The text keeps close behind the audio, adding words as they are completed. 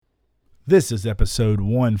This is episode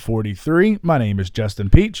 143. My name is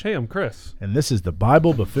Justin Peach. Hey, I'm Chris. And this is the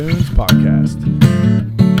Bible Buffoons Podcast.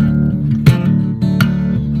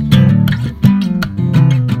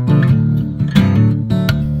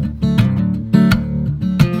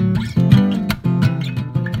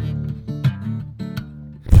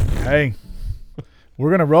 Hey, we're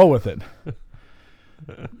going to roll with it.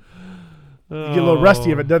 You get a little rusty. You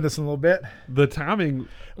haven't done this in a little bit. The timing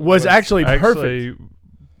was actually perfect.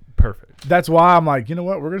 Perfect. That's why I'm like, you know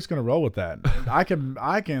what? We're just gonna roll with that. I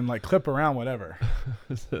can like clip around whatever.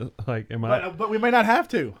 Like, but we may not have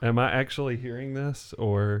to. Am I actually hearing this,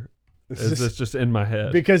 or is this just in my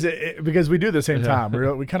head? Because we do it at the same time.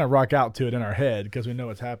 We kind of rock out to it in our head because we know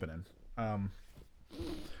what's happening.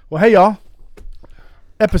 Well, hey y'all.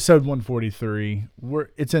 Episode 143.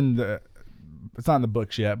 It's not in the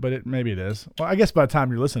books yet, but maybe it is. Well, I guess by the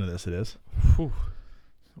time you're listening to this, it is. Whew.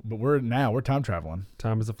 But we're time traveling.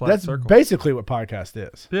 Time is a flat circle. That's basically what podcast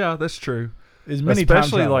is. Yeah, that's true.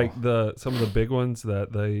 Especially like some of the big ones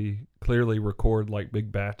that they clearly record like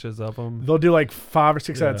big batches of them. They'll do like 5 or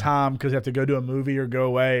 6 at a time because they have to go to a movie or go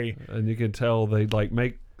away. And you can tell they like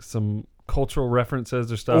make some cultural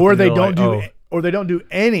references or stuff. Or they don't do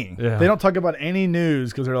any. Yeah. They don't talk about any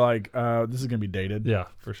news because they're like, this is gonna be dated. Yeah,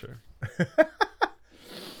 for sure.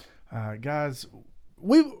 Guys,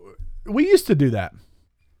 we used to do that.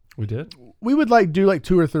 We did. We would do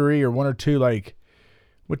 2 or 3 or 1 or 2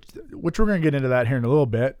 which we're gonna get into that here in a little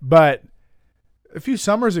bit. But a few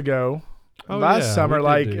summers ago, last summer,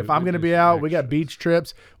 if I'm gonna be out, we got beach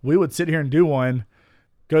trips. We would sit here and do one,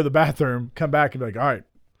 go to the bathroom, come back, and be like, all right,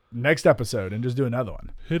 next episode, and just do another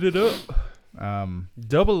one. Hit it up.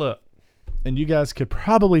 Double up. And you guys could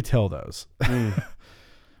probably tell those.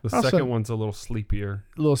 The second one's a little sleepier.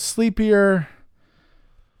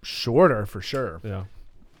 Shorter for sure. Yeah.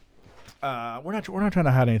 We're not trying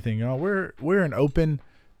to hide anything, y'all. We're an open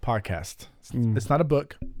podcast. It's not a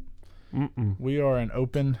book. Mm-mm. We are an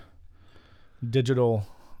open digital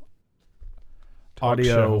Talk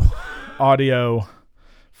audio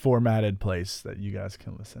formatted place that you guys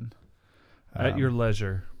can listen at your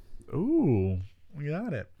leisure. Ooh, we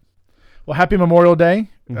got it. Well, happy Memorial Day.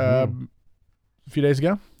 Mm-hmm. A few days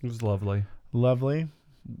ago. It was lovely.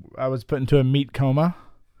 I was put into a meat coma.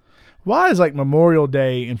 Why is Memorial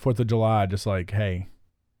Day and 4th of July just hey,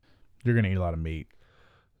 you're going to eat a lot of meat?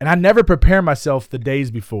 And I never prepare myself the days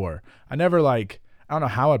before. I never I don't know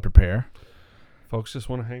how I'd prepare. Folks just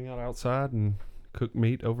want to hang out outside and cook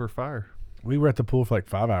meat over fire. We were at the pool for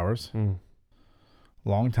 5 hours.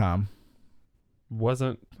 Long time.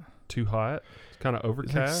 Wasn't too hot. It's kind of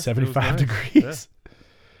overcast. 75 degrees.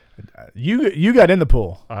 Yeah. You got in the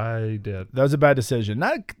pool. I did. That was a bad decision.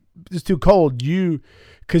 Not just too cold.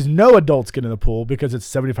 Because no adults get in the pool because it's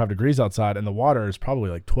 75 degrees outside and the water is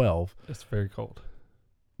probably 12. It's very cold.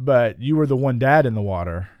 But you were the one dad in the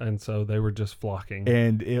water. And so they were just flocking.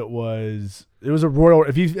 And it was a royal,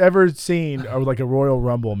 if you've ever seen a Royal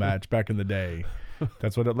Rumble match back in the day,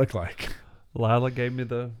 that's what it looked like. Lila gave me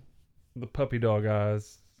the puppy dog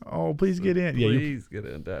eyes. Oh, please get in. Please get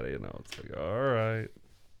in, Daddy. And I was like, all right.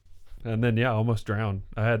 And then, I almost drowned.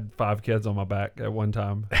 I had 5 kids on my back at one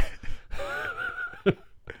time.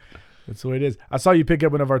 That's the way it is. I saw you pick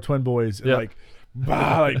up one of our twin boys and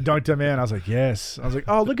dunked him in. I was like, yes. I was like,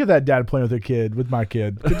 oh, look at that dad playing with my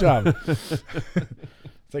kid. Good job.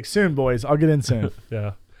 It's soon, boys. I'll get in soon.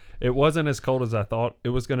 Yeah. It wasn't as cold as I thought it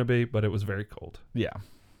was going to be, but it was very cold. Yeah.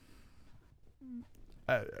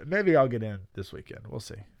 Maybe I'll get in this weekend. We'll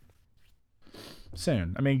see.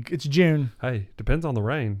 Soon. I mean, it's June. Hey, depends on the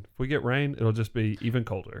rain. If we get rain, it'll just be even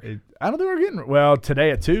colder. I don't think we're getting... Well,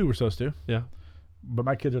 today at 2, we're supposed to. Yeah. But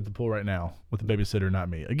my kids are at the pool right now with the babysitter, not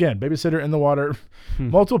me. Again, babysitter in the water.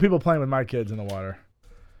 Multiple people playing with my kids in the water.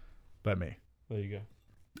 But me. There you go.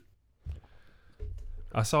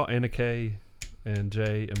 I saw Anna Kay and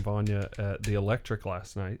Jay and Vanya at the Electric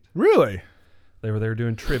last night. Really? They were there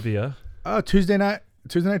doing trivia. Oh, Tuesday night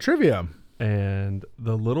trivia. And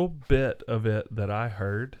the little bit of it that I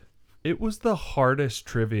heard, it was the hardest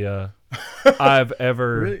trivia I've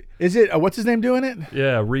ever. Really? Is it? What's his name doing it?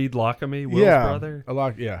 Yeah, Reed Lockamy, Will's brother.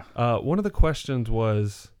 Yeah. One of the questions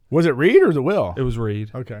was. Was it Reed or was it Will? It was Reed.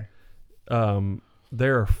 Okay.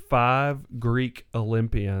 There are 5 Greek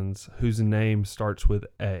Olympians whose name starts with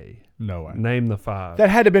A. No way. Name the 5. That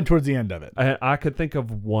had to have been towards the end of it. I could think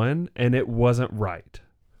of one, and it wasn't right.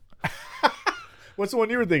 What's the one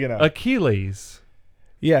you were thinking of? Achilles.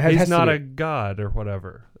 Yeah, he's not a god or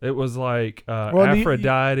whatever. It was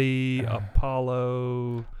Aphrodite,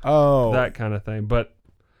 Apollo, that kind of thing. But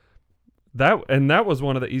that was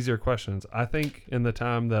one of the easier questions. I think in the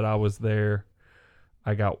time that I was there,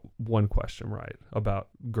 I got one question right about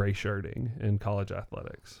gray shirting in college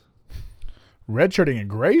athletics. Red shirting and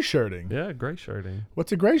gray shirting? Yeah, gray shirting.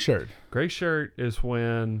 What's a gray shirt? Gray shirt is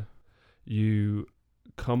when you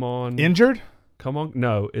come on... Injured?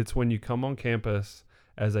 No, it's when you come on campus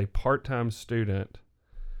as a part-time student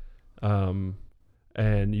and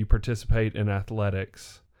you participate in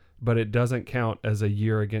athletics, but it doesn't count as a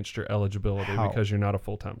year against your eligibility because you're not a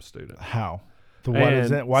full-time student. How?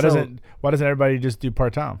 Why doesn't everybody just do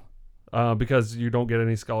part-time? Because you don't get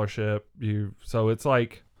any scholarship. So it's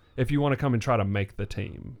like if you want to come and try to make the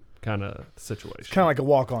team kind of situation. It's kind of like a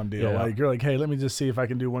walk-on deal. Yeah. Like you're like, hey, let me just see if I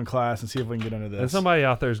can do one class and see if we can get into this. And somebody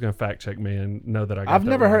out there is going to fact check me and know that I got I've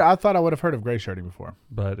never wrong. heard. I thought I would have heard of gray shirting before.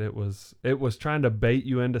 But it was trying to bait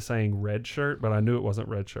you into saying red shirt, but I knew it wasn't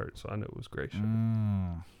red shirt, so I knew it was gray shirt.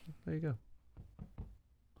 There you go.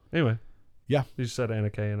 Anyway. Yeah. You just said Anna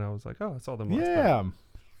Kay, and I was like, oh, I saw them last Yeah. time.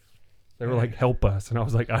 They were like, help us. And I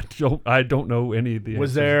was like, I don't know any of the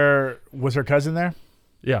answers. Was her cousin there?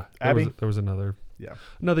 Yeah. Abby? There was another Yeah.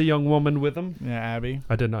 Another young woman with them. Yeah, Abby.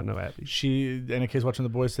 I did not know Abby. Anna Kay's watching the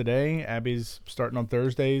boys today. Abby's starting on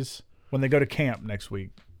Thursdays. When they go to camp next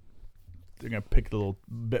week, they're going to pick the little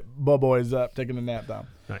boys up, taking a nap down.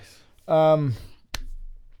 Nice. Well,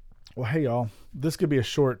 hey, y'all. This could be a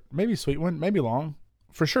short, maybe sweet one, maybe long.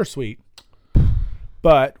 For sure sweet.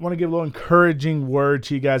 But want to give a little encouraging word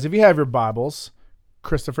to you guys. If you have your Bibles,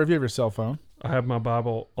 Christopher, if you have your cell phone. I have my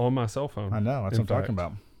Bible on my cell phone. I know. That's what I'm talking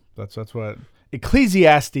about. That's what...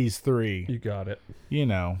 Ecclesiastes 3. You got it. You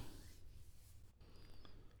know.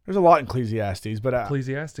 There's a lot in Ecclesiastes, but...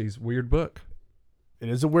 Ecclesiastes, weird book. It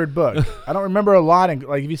is a weird book. I don't remember a lot.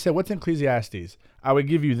 Like, if you said, what's in Ecclesiastes? I would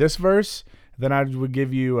give you this verse, then I would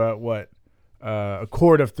give you, a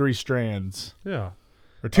cord of 3 strands. Yeah.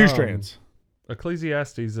 Or 2 strands.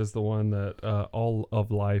 Ecclesiastes is the one that all of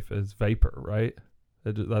life is vapor, right?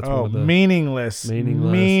 That's one of the meaningless.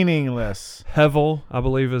 Hevel, I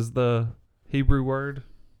believe, is the Hebrew word.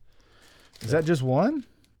 Is that just one?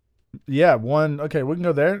 Yeah, one. Okay, we can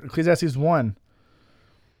go there. Ecclesiastes 1.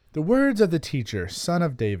 The words of the teacher, son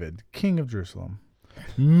of David, king of Jerusalem.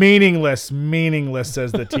 Meaningless,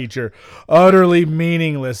 says the teacher. Utterly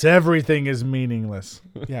meaningless. Everything is meaningless.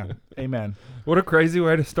 Yeah, amen. What a crazy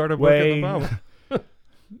way to start a book in the Bible.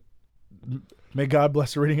 May God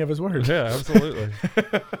bless the reading of his word. Yeah, absolutely.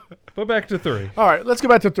 But back to 3. All right, let's go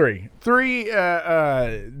back to 3. 3 is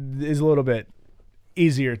a little bit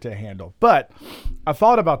easier to handle. But I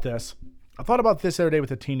thought about this. the other day with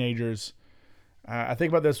the teenagers. I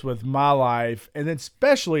think about this with my life. And then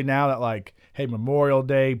especially now that, like, hey, Memorial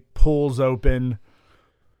Day, pool's open.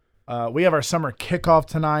 We have our summer kickoff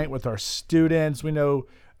tonight with our students. We know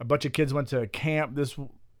a bunch of kids went to camp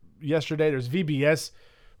yesterday. There's VBS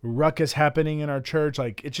ruckus happening in our church.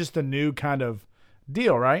 Like, it's just a new kind of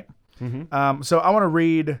deal, right? Mm-hmm. So I want to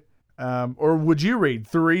read, or would you read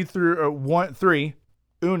 3 through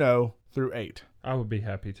 8? I would be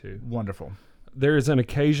happy to. Wonderful. There is an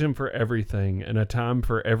occasion for everything and a time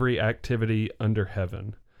for every activity under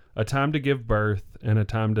heaven, a time to give birth and a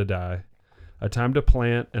time to die, a time to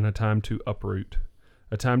plant and a time to uproot,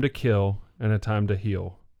 a time to kill and a time to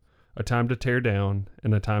heal, a time to tear down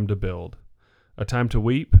and a time to build, a time to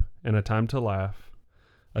weep and a time to laugh,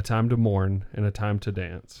 a time to mourn and a time to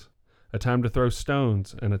dance, a time to throw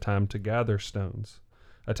stones and a time to gather stones,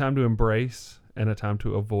 a time to embrace and a time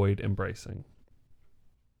to avoid embracing.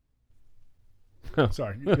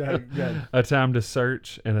 Sorry. Go ahead. A time to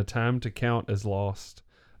search and a time to count as lost,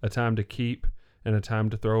 a time to keep and a time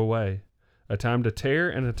to throw away, a time to tear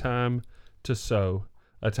and a time to sow,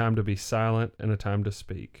 a time to be silent and a time to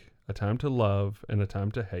speak, a time to love and a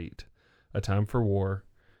time to hate, a time for war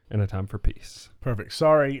and a time for peace. Perfect.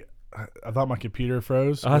 Sorry, I thought my computer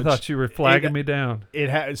froze. I thought you were flagging me down. It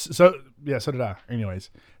has. So did I. Anyways,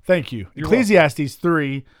 thank you. You're Ecclesiastes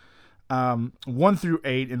 3, 1 through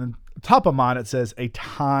 8, and then top of mine it says a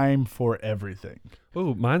time for everything.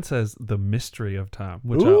 Oh, mine says the mystery of time,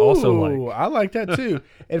 which I also like. I like that too.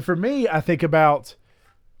 And for me, I think about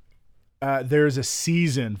there's a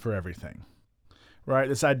season for everything, right?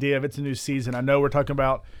 This idea of it's a new season. I know we're talking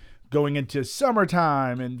about going into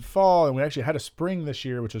summertime and fall, and we actually had a spring this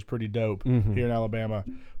year, which was pretty dope here in Alabama.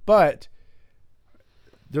 But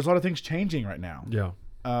there's a lot of things changing right now. Yeah.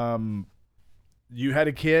 You had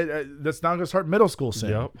a kid that's not going to start middle school soon.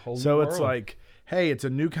 Yep. So it's like, hey, it's a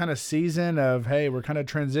new kind of season of, hey, we're kind of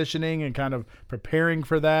transitioning and kind of preparing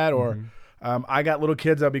for that. Or I got little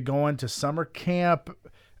kids that'll be going to summer camp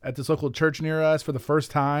at this local church near us for the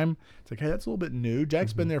first time. It's like, hey, that's a little bit new.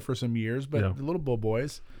 Jack's been there for some years, but the little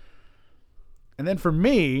boys. And then for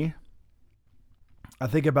me, I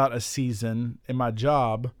think about a season in my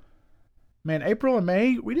job. Man, April and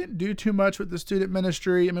May, we didn't do too much with the student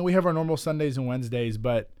ministry. I mean, we have our normal Sundays and Wednesdays,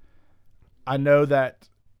 but I know that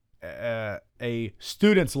a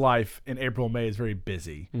student's life in April and May is very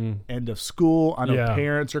busy. End of school. I know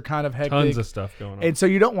parents are kind of hectic. Tons of stuff going on. And so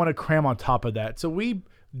you don't want to cram on top of that. So we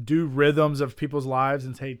do rhythms of people's lives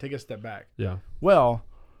and say, take a step back. Yeah. Well,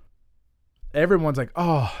 everyone's like,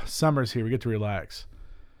 oh, summer's here. We get to relax.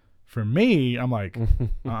 For me, I'm like,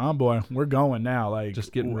 boy, we're going now. Like,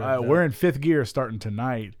 just getting we're in fifth gear starting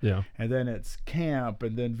tonight. Yeah. And then it's camp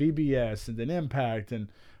and then VBS and then impact and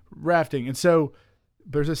rafting. And so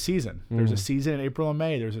there's a season. There's a season in April and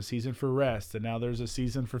May. There's a season for rest. And now there's a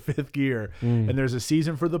season for fifth gear. And there's a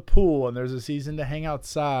season for the pool. And there's a season to hang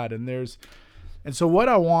outside. And so what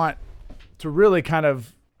I want to really kind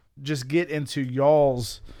of just get into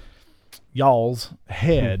y'all's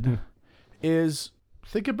head is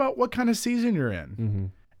think about what kind of season you're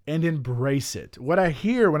in and embrace it. What I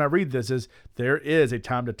hear when I read this is there is a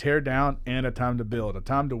time to tear down and a time to build, a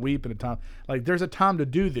time to weep and a time, like there's a time to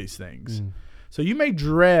do these things. So you may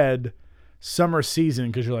dread summer season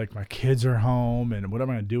because you're like, my kids are home and what am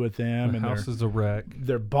I going to do with them? The house is a wreck.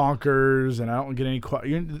 They're bonkers and I don't get any,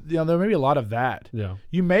 there may be a lot of that. Yeah.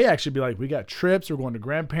 You may actually be like, we got trips. We're going to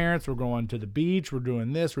grandparents. We're going to the beach. We're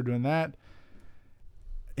doing this. We're doing that.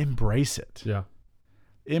 Embrace it. Yeah.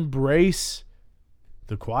 Embrace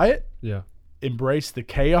the quiet. Yeah. Embrace the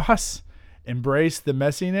chaos. Embrace the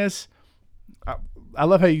messiness. I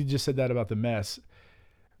love how you just said that about the mess.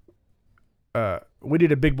 We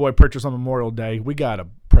did a big boy purchase on Memorial Day. We got a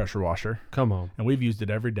pressure washer. Come on. And we've used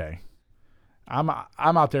it every day. I'm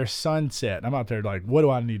out there sunset. I'm out there like, what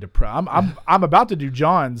do I need to I'm about to do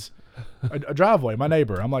John's a driveway, my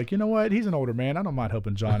neighbor. I'm like, you know what? He's an older man. I don't mind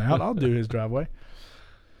helping John out. I'll do his driveway.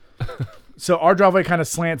 So our driveway kind of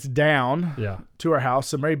slants down to our house.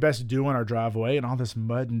 So Mary Beth's doing our driveway and all this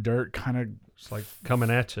mud and dirt kind of it's like coming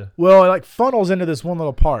at you. Well, it like funnels into this one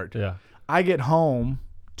little part. Yeah. I get home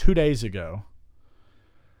 2 days ago.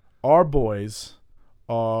 Our boys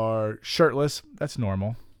are shirtless. That's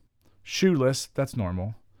normal. Shoeless. That's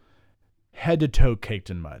normal. Head to toe caked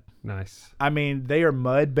in mud. Nice. I mean, they are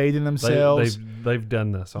mud bathing themselves. They've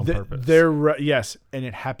done this on purpose. Yes. And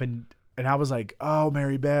it happened. And I was like, oh,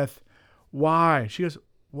 Mary Beth, why? She goes,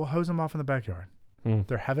 well, hose them off in the backyard.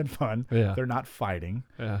 They're having fun. Yeah. They're not fighting.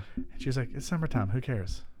 Yeah. And she was like, it's summertime. Who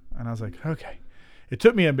cares? And I was like, okay. It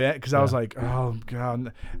took me a bit because I was like, oh,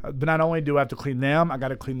 God. But not only do I have to clean them, I got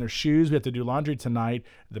to clean their shoes. We have to do laundry tonight.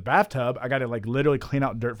 The bathtub, I got to like literally clean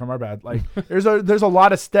out dirt from our bath. Like there's a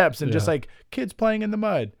lot of steps and just like kids playing in the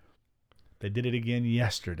mud. They did it again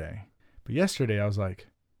yesterday. But yesterday I was like,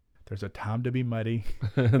 there's a time to be muddy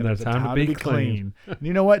and there's a time to be clean. And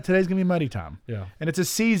you know what? Today's going to be muddy time. Yeah. And it's a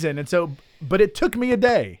season. And so, but it took me a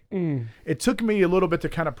day. It took me a little bit to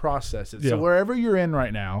kind of process it. So wherever you're in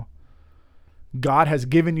right now, God has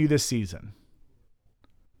given you this season.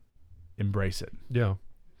 Embrace it. Yeah.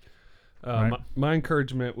 Right? My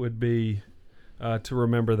encouragement would be to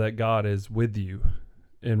remember that God is with you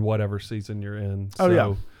in whatever season you're in.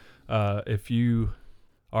 If you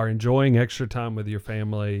are enjoying extra time with your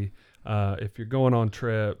family, if you're going on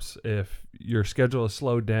trips, if your schedule is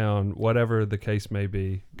slowed down, whatever the case may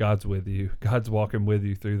be, God's with you. God's walking with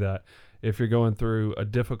you through that. If you're going through a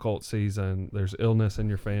difficult season, there's illness in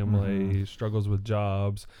your family, struggles with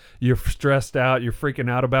jobs, you're stressed out, you're freaking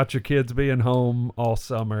out about your kids being home all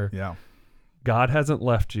summer. Yeah. God hasn't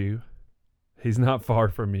left you. He's not far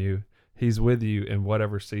from you. He's with you in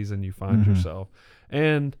whatever season you find yourself.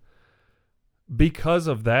 And because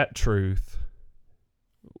of that truth,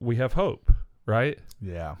 we have hope, right?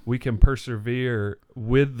 Yeah. We can persevere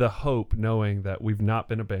with the hope knowing that we've not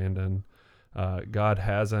been abandoned. God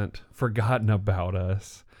hasn't forgotten about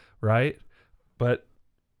us, right? But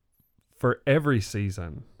for every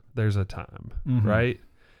season, there's a time, right?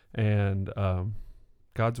 And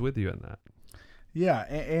God's with you in that. Yeah,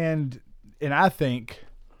 and I think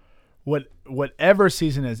whatever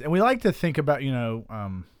season is, and we like to think about,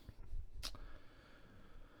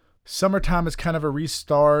 summertime is kind of a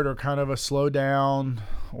restart or kind of a slow down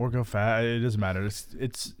or go fast. It doesn't matter.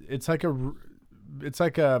 It's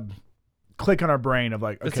like a click on our brain of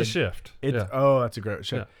like, okay, it's a shift. That's a great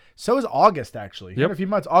shift. Yeah. So is August actually. Yep. A few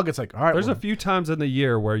months, August, like, all right. There's a few times in the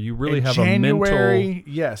year where you really have January, a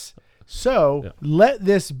mental. Yes. So let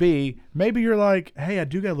this be, maybe you're like, hey, I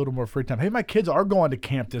do got a little more free time. Hey, my kids are going to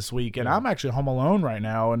camp this week and I'm actually home alone right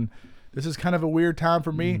now. And this is kind of a weird time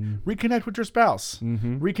for me. Reconnect with your spouse,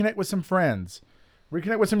 reconnect with some friends,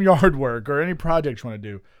 reconnect with some yard work or any projects you want to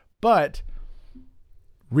do, but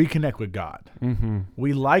reconnect with God.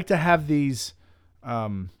 We like to have these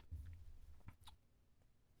times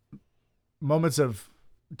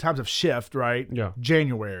of shift, right? Yeah.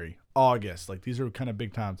 January, August, like these are kind of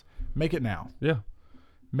big times. Make it now. Yeah.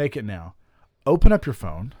 Make it now. Open up your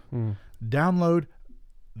phone, download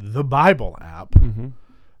the Bible app,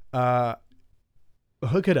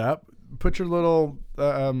 hook it up, put your little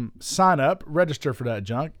sign up, register for that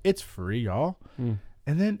junk. It's free, y'all. And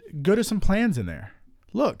then go to some plans in there.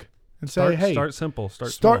 Look and say, hey. Start simple.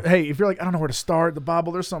 Start small. Hey, if you're like, I don't know where to start, the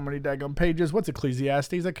Bible, there's so many daggone pages. What's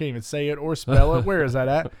Ecclesiastes? I can't even say it or spell it. Where is that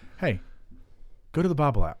at? Hey, go to the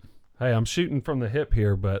Bible app. Hey, I'm shooting from the hip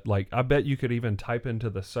here, but like I bet you could even type into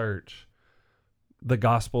the search the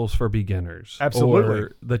Gospels for beginners. Absolutely.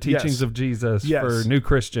 Or the teachings of Jesus for new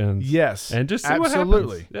Christians. Yes. And just see what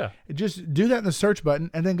happens. Yeah. Just do that in the search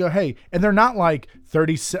button and then go, hey, and they're not like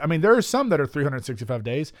 30. I mean, there are some that are 365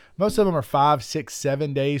 days. Most of them are 5, 6,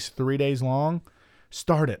 7 days, 3 days long.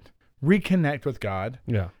 Start it. Reconnect with God.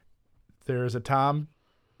 Yeah. There's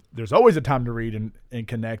always a time to read and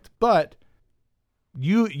connect, but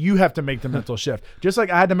you have to make the mental shift. Just like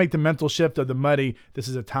I had to make the mental shift of the muddy, this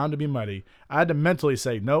is a time to be muddy. I had to mentally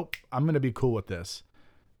say, nope, I'm going to be cool with this.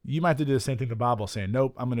 You might have to do the same thing the Bible saying,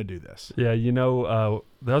 nope, I'm going to do this. Yeah, that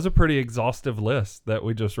was a pretty exhaustive list that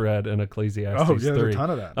we just read in Ecclesiastes 3. There's a ton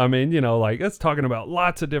of that. I mean, like it's talking about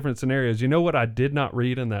lots of different scenarios. You know what I did not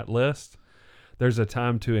read in that list? There's a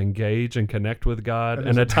time to engage and connect with God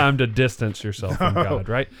and a time to distance yourself from God,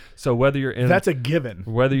 right? So whether you're in that's a given.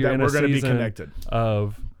 Whether you're in a season be connected.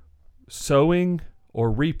 Of sowing or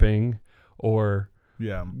reaping or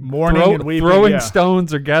mourning and weeping, throwing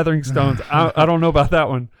stones or gathering stones, I don't know about that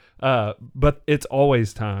one. But it's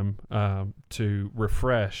always time to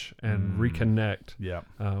refresh and reconnect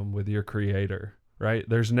with your Creator, right?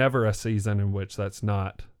 There's never a season in which that's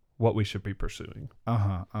not what we should be pursuing.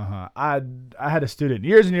 I had a student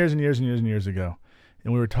years and years ago,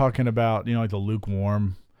 and we were talking about, like the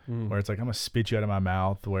lukewarm, where it's like, I'm going to spit you out of my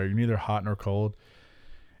mouth, where you're neither hot nor cold.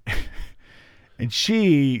 And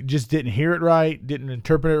she just didn't hear it right, didn't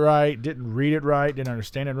interpret it right, didn't read it right, didn't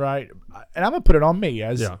understand it right. And I'm going to put it on me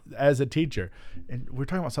as a teacher. And we're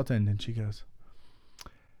talking about something, and she goes,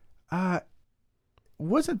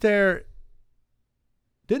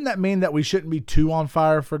 didn't that mean that we shouldn't be too on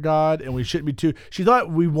fire for God, and we shouldn't be too? She thought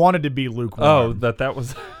we wanted to be lukewarm. Oh, that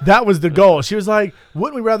was that was the goal. She was like,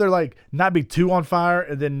 wouldn't we rather like not be too on fire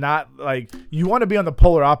and then not like, you want to be on the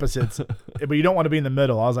polar opposites, but you don't want to be in the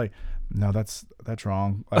middle. I was like, no, that's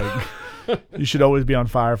wrong. Like you should always be on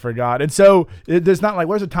fire for God. And so there's not like,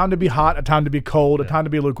 where's a time to be hot, a time to be cold, a time to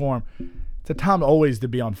be lukewarm. It's a time always to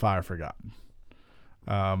be on fire for God.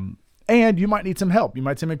 And you might need some help. You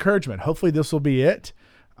might need some encouragement. Hopefully this will be it.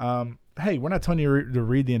 Hey, we're not telling you to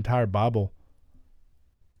read the entire Bible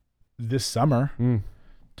this summer.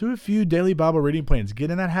 Do a few daily Bible reading plans. Get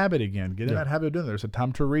in that habit again. Get in that habit of doing it. There's a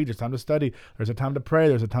time to read. There's time to study. There's a time to pray.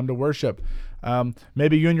 There's a time to worship.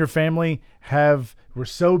 Maybe you and your family were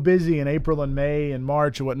so busy in April and May and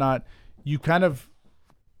March and whatnot, you kind of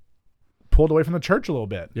pulled away from the church a little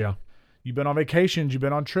bit. Yeah. You've been on vacations. You've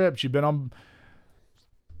been on trips. You've been on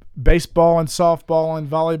baseball and softball and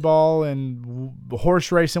volleyball and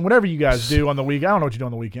horse racing, whatever you guys do on the week. I don't know what you do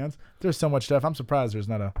on the weekends. There's so much stuff. I'm surprised there's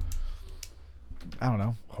not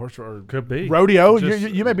horse or could be rodeo.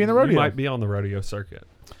 You might be in the rodeo. You might be on the rodeo circuit.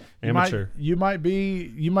 Amateur. You might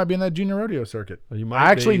be in that junior rodeo circuit. You might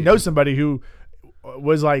I actually know somebody who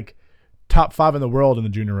was like top 5 in the world in the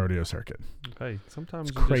junior rodeo circuit. Hey, sometimes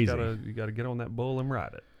it's crazy. You gotta get on that bull and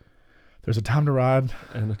ride it. There's a time to ride.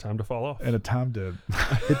 And a time to fall off. And a time to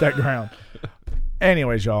hit that ground.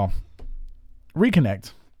 Anyways, y'all,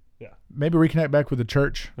 reconnect. Yeah. Maybe reconnect back with the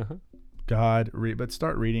church. God, but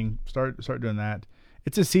start reading. Start doing that.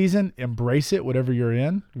 It's a season. Embrace it, whatever you're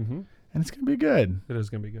in. And it's going to be good. It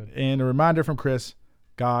is going to be good. And a reminder from Chris,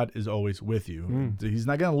 God is always with you. He's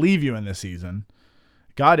not going to leave you in this season.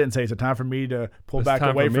 God didn't say it's a time for me to pull back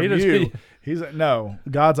away from you. He's like, no.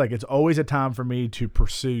 God's like, it's always a time for me to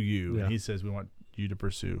pursue you. Yeah. And he says we want you to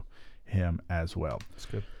pursue him as well. That's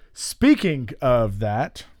good. Speaking of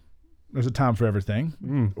that, there's a time for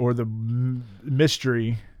everything, or the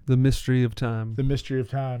mystery. The mystery of time. The mystery of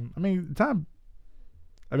time. I mean, time.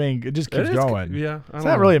 It just keeps going. It's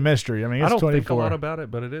not really a mystery. It's I don't 24. think a lot about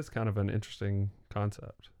it, but it is kind of an interesting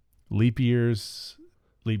concept. Leap years,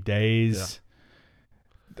 leap days. Yeah.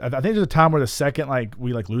 I think there's a time where the second,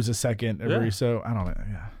 we lose a second every so. I don't know.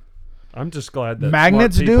 Yeah. I'm just glad that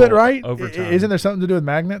magnets do it right. Over time. Isn't there something to do with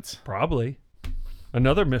magnets? Probably.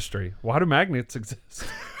 Another mystery. Why do magnets exist?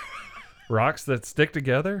 Rocks that stick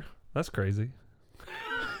together? That's crazy.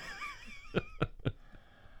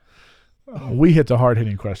 We hit the hard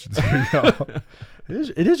hitting questions here, y'all.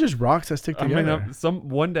 It is just rocks that stick together. I mean,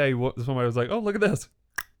 one day somebody was like, "Oh, look at this,"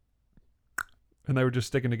 and they were just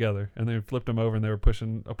sticking together, and they flipped them over, and they were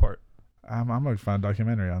pushing apart. I'm gonna find a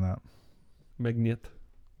documentary on that. Magnet.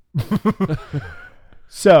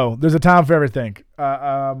 So there's a time for everything.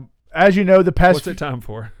 As you know, the past. What's it time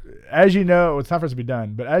for? As you know, it's time for us to be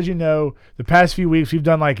done. But as you know, the past few weeks we've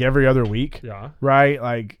done like every other week. Yeah. Right.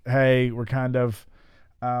 Like, hey, we're kind of.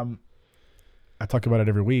 I talk about it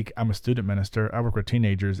every week. I'm a student minister. I work with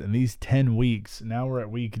teenagers, and these 10 weeks. Now we're at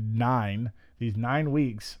week 9. These 9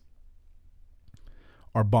 weeks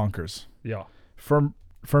are bonkers. Yeah. For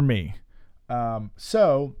me.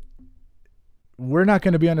 So we're not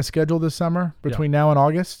going to be on a schedule this summer between now and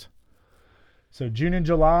August. So June and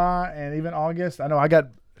July and even August. I know I got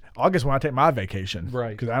August when I take my vacation.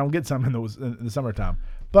 Right. Because I don't get some in the summertime.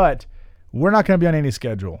 But we're not going to be on any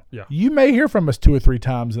schedule. Yeah. You may hear from us 2 or 3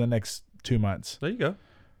 times in the next 2 months. There you go.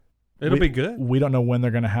 It'll be good. We don't know when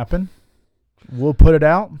they're going to happen. We'll put it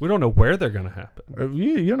out. We don't know where they're going to happen.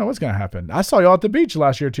 You don't know what's going to happen. I saw y'all at the beach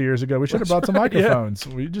last year, 2 years ago. We should have brought some microphones.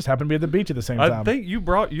 Yeah. We just happened to be at the beach at the same time. I think you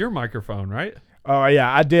brought your microphone, right? Oh,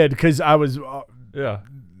 yeah, I did because I was yeah.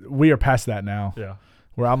 We are past that now. Yeah.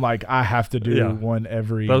 Where I'm like, I have to do one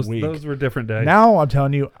every week. Those were different days. Now I'm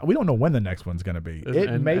telling you, we don't know when the next one's going to be.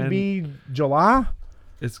 It may be July.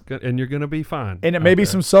 It's good, and you're going to be fine. And it may be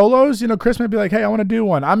some solos. You know, Chris may be like, hey, I want to do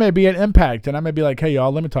one. I may be at Impact, and I may be like, hey,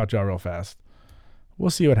 y'all, let me talk to y'all real fast.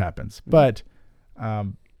 We'll see what happens. But I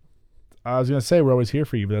was going to say we're always here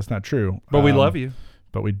for you, but that's not true. But we love you.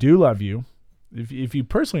 But we do love you. If you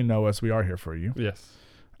personally know us, we are here for you. Yes.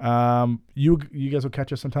 You guys will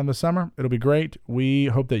catch us sometime this summer. It'll be great. We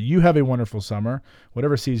hope that you have a wonderful summer,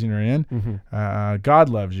 whatever season you're in. Mm-hmm. God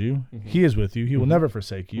loves you. Mm-hmm. He is with you. He will never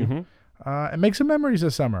forsake you. Mm-hmm. And make some memories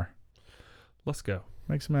this summer. Let's go.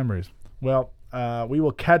 Make some memories. Well, we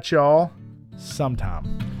will catch y'all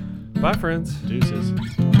sometime. Bye, friends. Deuces.